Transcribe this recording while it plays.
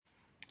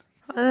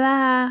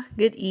Hola,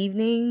 good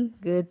evening,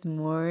 good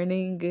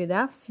morning, good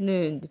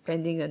afternoon,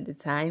 depending on the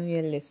time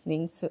you're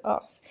listening to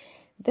us.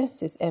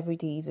 This is Every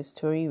Day is a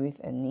Story with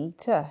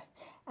Anita,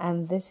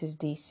 and this is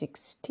day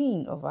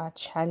 16 of our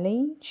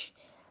challenge.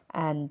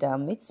 And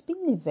it's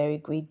been a very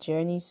great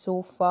journey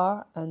so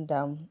far, and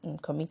I'm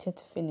committed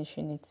to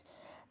finishing it.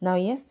 Now,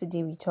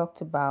 yesterday we talked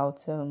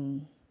about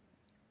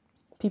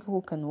people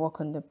who can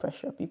work under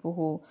pressure, people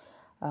who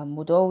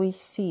would always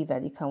see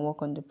that they can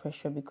work under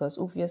pressure because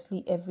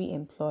obviously every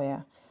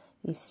employer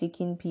is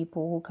seeking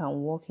people who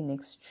can work in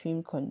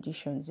extreme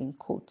conditions, in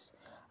quotes.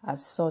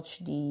 As such,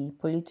 the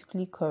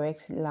politically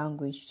correct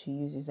language to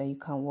use is that you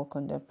can work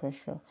under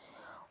pressure.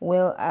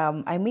 Well,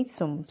 I made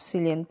some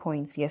salient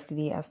points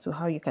yesterday as to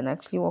how you can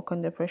actually work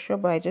under pressure,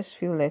 but I just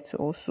feel led to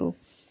also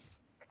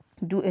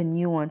do a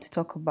new one to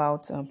talk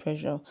about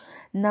pressure.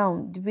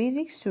 Now, the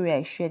basic story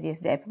I shared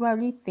yesterday, I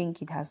probably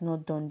think it has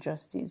not done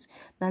justice.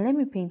 Now, let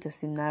me paint a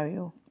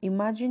scenario.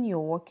 Imagine you're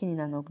working in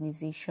an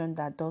organization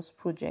that does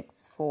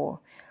projects for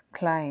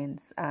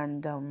clients,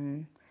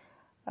 and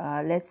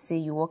let's say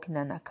you work in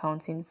an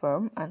accounting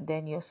firm, and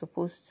then you're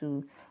supposed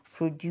to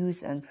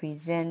produce and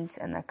present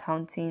an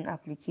accounting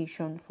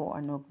application for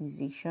an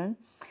organization,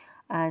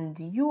 and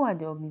you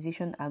and the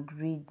organization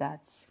agreed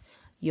that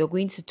you're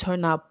going to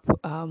turn up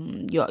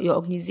your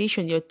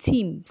organization, your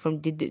team from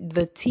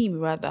the team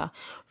rather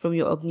from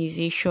your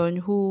organization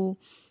who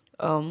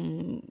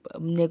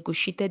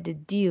negotiated the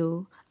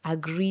deal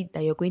agreed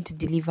that you're going to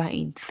deliver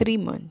in 3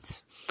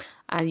 months,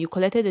 and you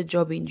collected the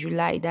job in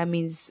July. That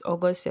means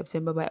August,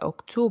 September. By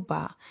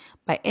October,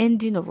 by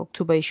ending of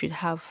October, you should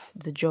have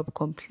the job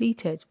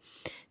completed.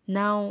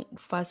 Now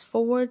fast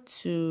forward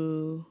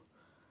to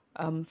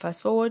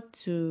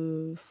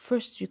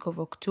first week of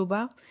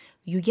October,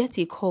 you get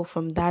a call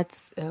from that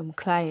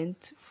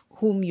client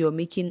whom you're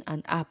making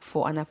an app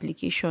for, an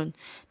application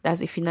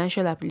that's a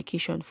financial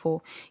application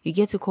for. You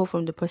get a call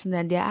from the person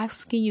and they're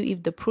asking you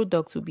if the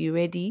product will be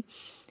ready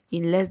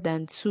in less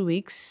than 2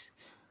 weeks,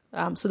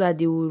 so that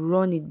they will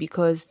run it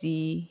because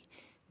the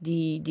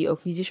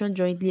organization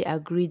jointly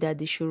agreed that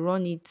they should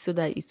run it so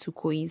that it will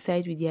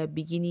coincide with their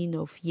beginning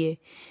of year,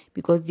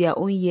 because their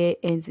own year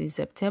ends in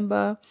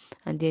September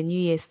and their new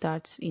year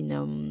starts in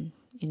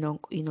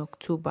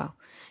October.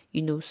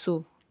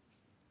 So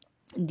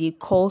they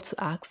call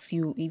to ask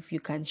you if you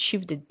can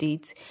shift the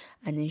date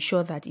and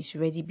ensure that it's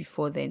ready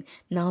before then.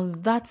 Now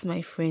that,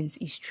 my friends,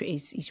 is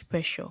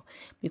pressure,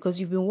 because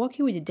you've been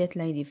working with the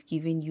deadline they've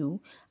given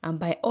you, and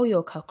by all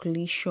your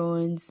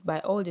calculations, by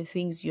all the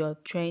things you're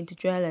trying to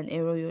trial and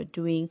error you're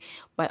doing,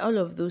 by all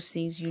of those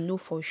things, you know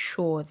for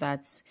sure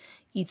that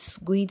it's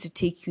going to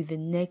take you the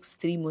next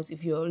 3 months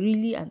if you're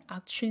really and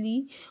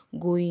actually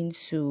going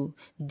to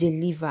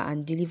deliver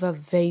and deliver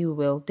very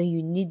well. Then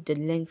you need the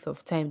length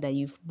of time that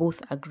you've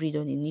both agreed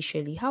on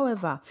initially.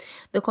 However,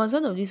 the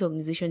concern of this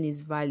organization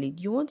is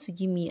valid. You want to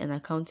give me an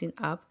accounting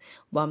app,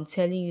 but I'm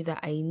telling you that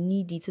I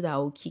need it so that I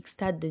will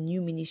kickstart the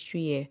new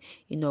ministry year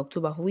in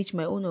October, for which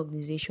my own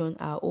organization,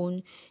 our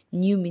own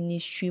new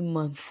ministry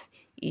month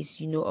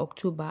is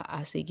October,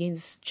 as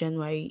against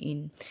January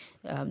in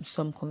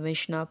some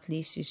conventional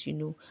places.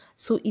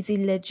 So it's a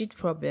legit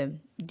problem.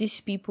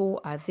 These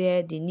people are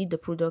there, they need the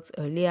product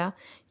earlier.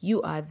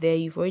 You are there,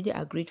 you've already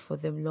agreed for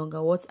them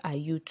longer. What are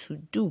you to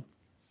do?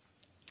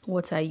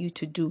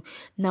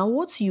 Now,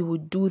 what you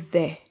would do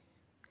there,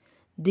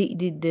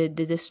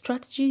 the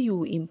strategy you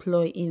will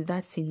employ in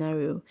that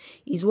scenario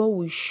is what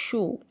will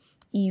show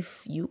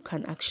if you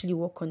can actually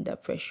work under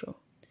pressure.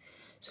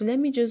 So let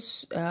me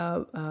just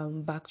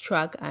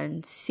backtrack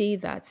and say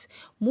that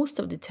most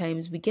of the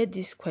times we get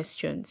these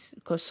questions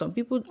because some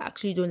people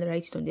actually don't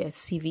write it on their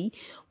CV,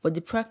 but they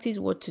practice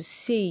what to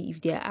say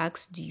if they are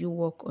asked, do you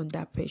work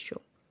under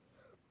pressure?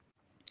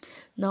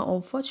 Now,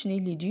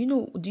 unfortunately,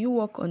 do you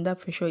work under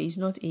pressure is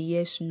not a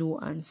yes, no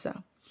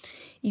answer.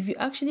 If you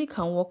actually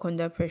can work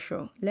under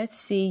pressure, let's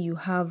say you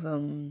have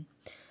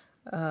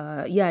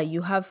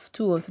you have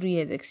 2 or 3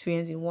 years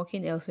experience in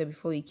working elsewhere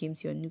before you came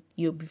to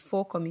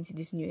before coming to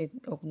this new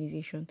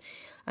organization,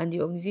 and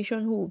the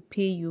organization who will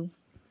pay you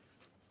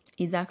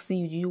is asking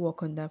you, do you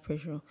work under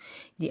pressure?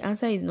 The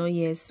answer is not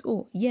yes.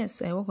 Oh,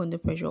 yes, I work under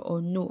pressure,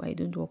 or no, I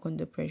don't work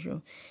under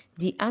pressure.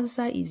 The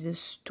answer is a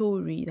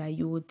story that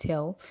you will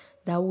tell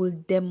that will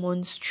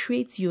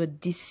demonstrate your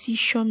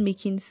decision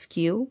making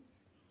skill.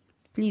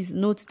 Please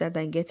note that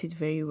and get it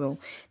very well.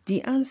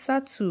 The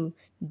answer to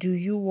do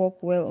you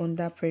work well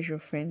under pressure,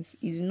 friends,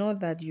 is not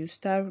that you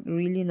start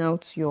reeling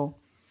out your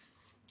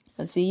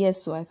and say,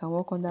 yes, so I can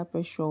work under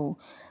pressure.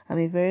 I'm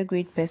a very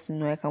great person.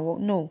 No, I can work.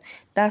 No,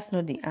 that's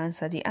not the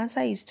answer. The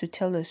answer is to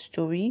tell a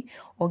story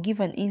or give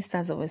an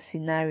instance of a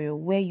scenario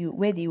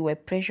where they were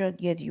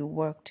pressured yet you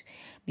worked.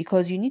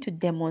 Because you need to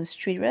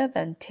demonstrate rather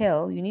than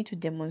tell, you need to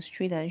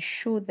demonstrate and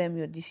show them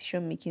your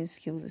decision making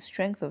skills, the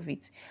strength of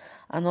it,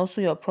 and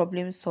also your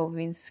problem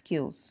solving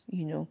skills.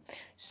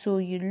 So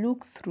you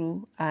look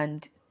through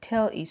and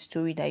tell a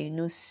story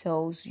that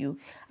sells you.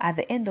 At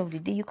the end of the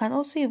day, you can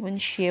also even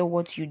share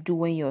what you do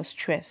when you're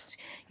stressed,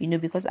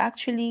 because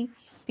actually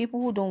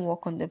People who don't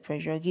work under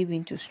pressure give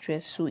in to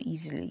stress so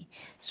easily.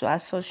 So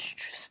as such,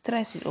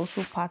 stress is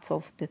also part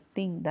of the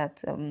thing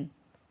that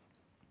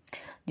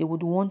they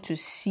would want to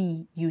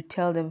see you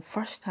tell them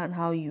firsthand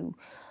how you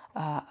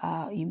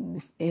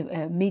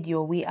made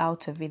your way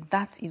out of it.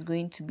 That is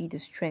going to be the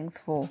strength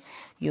for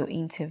your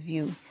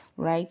interview,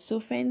 right? So,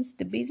 friends,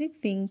 the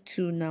basic thing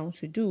to now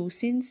to do,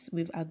 since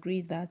we've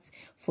agreed that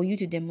for you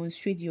to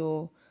demonstrate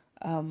your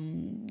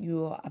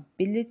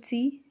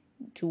ability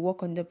to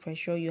work under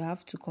pressure, you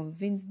have to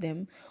convince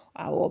them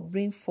or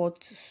bring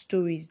forth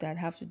stories that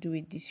have to do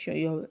with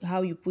decision,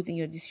 how you put in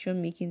your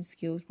decision making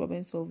skills,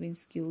 problem solving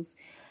skills,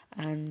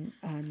 and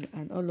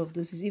all of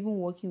those. Is even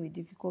working with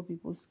difficult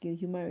people skill,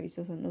 human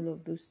resource, and all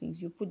of those things.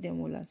 You put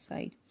them all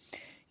aside,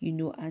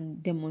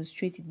 and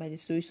demonstrate it by the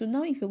story. So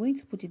now, if you're going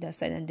to put it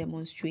aside and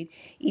demonstrate,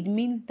 it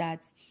means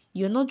that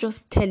you're not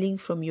just telling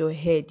from your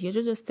head, you're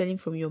just telling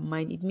from your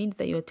mind. It means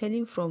that you're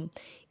telling from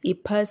a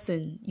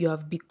person you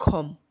have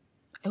become.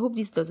 I hope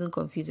this doesn't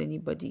confuse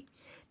anybody.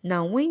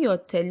 Now, when you're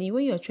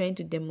trying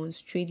to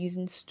demonstrate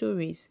using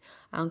stories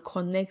and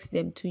connect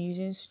them to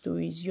using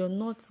stories, you're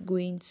not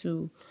going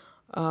to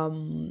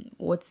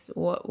what's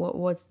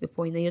the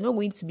point? And you're not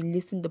going to be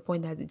listing the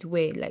point as it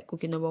were, like,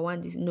 okay, number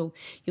one, this. No,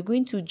 you're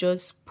going to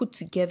just put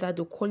together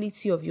the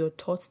quality of your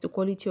thoughts, the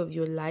quality of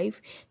your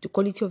life, the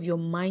quality of your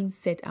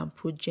mindset, and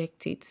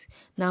project it.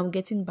 Now I'm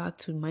getting back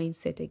to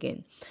mindset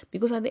again,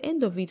 because at the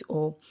end of it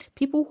all,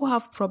 people who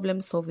have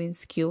problem solving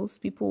skills,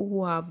 people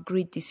who have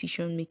great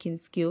decision making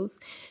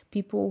skills,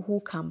 people who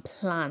can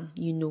plan,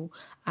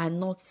 are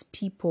not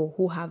people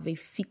who have a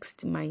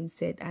fixed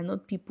mindset, are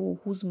not people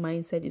whose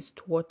mindset is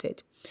thwarted.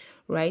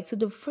 Right? So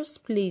the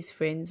first place,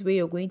 friends, where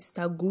you're going to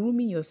start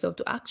grooming yourself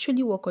to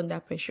actually work under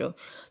pressure,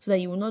 so that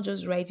you will not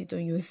just write it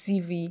on your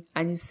CV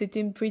and it's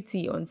sitting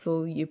pretty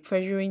until a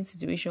pressuring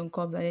situation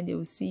comes, and then they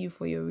will see you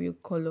for your real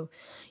color.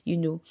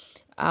 It's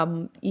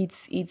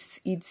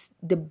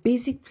the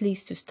basic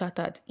place to start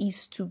at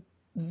is to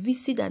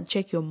visit and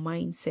check your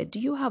mindset. Do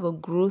you have a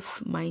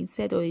growth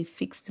mindset or a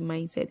fixed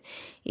mindset?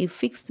 A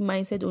fixed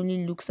mindset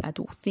only looks at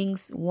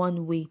things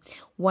one way,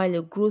 while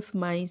a growth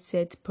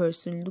mindset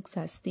person looks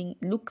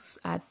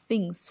at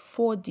things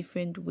four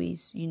different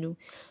ways.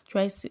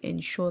 Tries to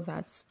ensure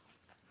that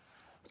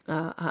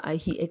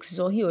he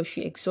or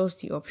she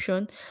exhausts the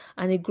option.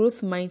 And a growth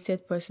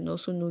mindset person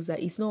also knows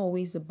that it's not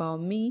always about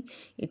me.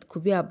 It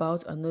could be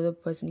about another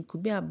person. It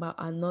could be about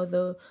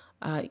another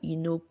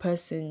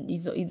person.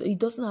 It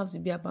doesn't have to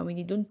be about me.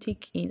 They don't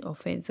take in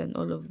offense and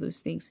all of those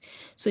things.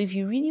 So if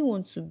you really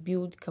want to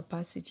build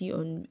capacity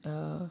on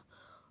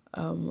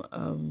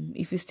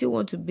if you still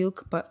want to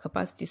build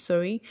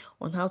capacity,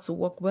 on how to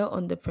work well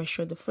under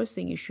pressure, the first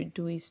thing you should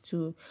do is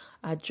to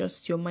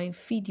adjust your mind,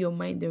 feed your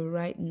mind the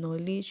right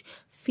knowledge,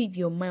 feed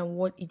your mind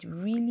what it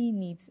really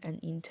needs, and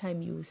in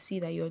time you will see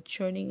that you're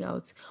churning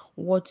out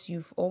what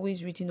you've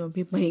always written on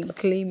paper and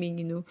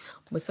claiming,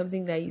 but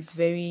something that is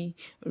very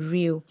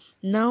real.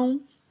 Now,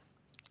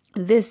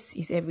 this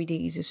is Every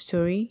Day is a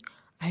Story.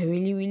 I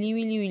really, really,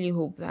 really, really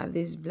hope that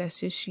this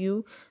blesses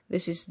you.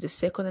 This is the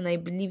second and I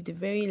believe the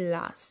very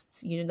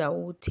last, that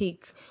we'll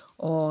take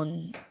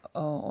on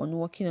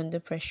working under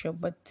pressure.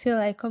 But till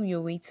I come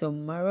your way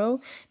tomorrow,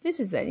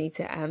 this is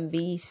Anita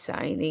Ambi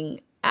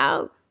signing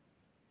out.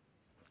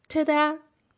 Ta-da!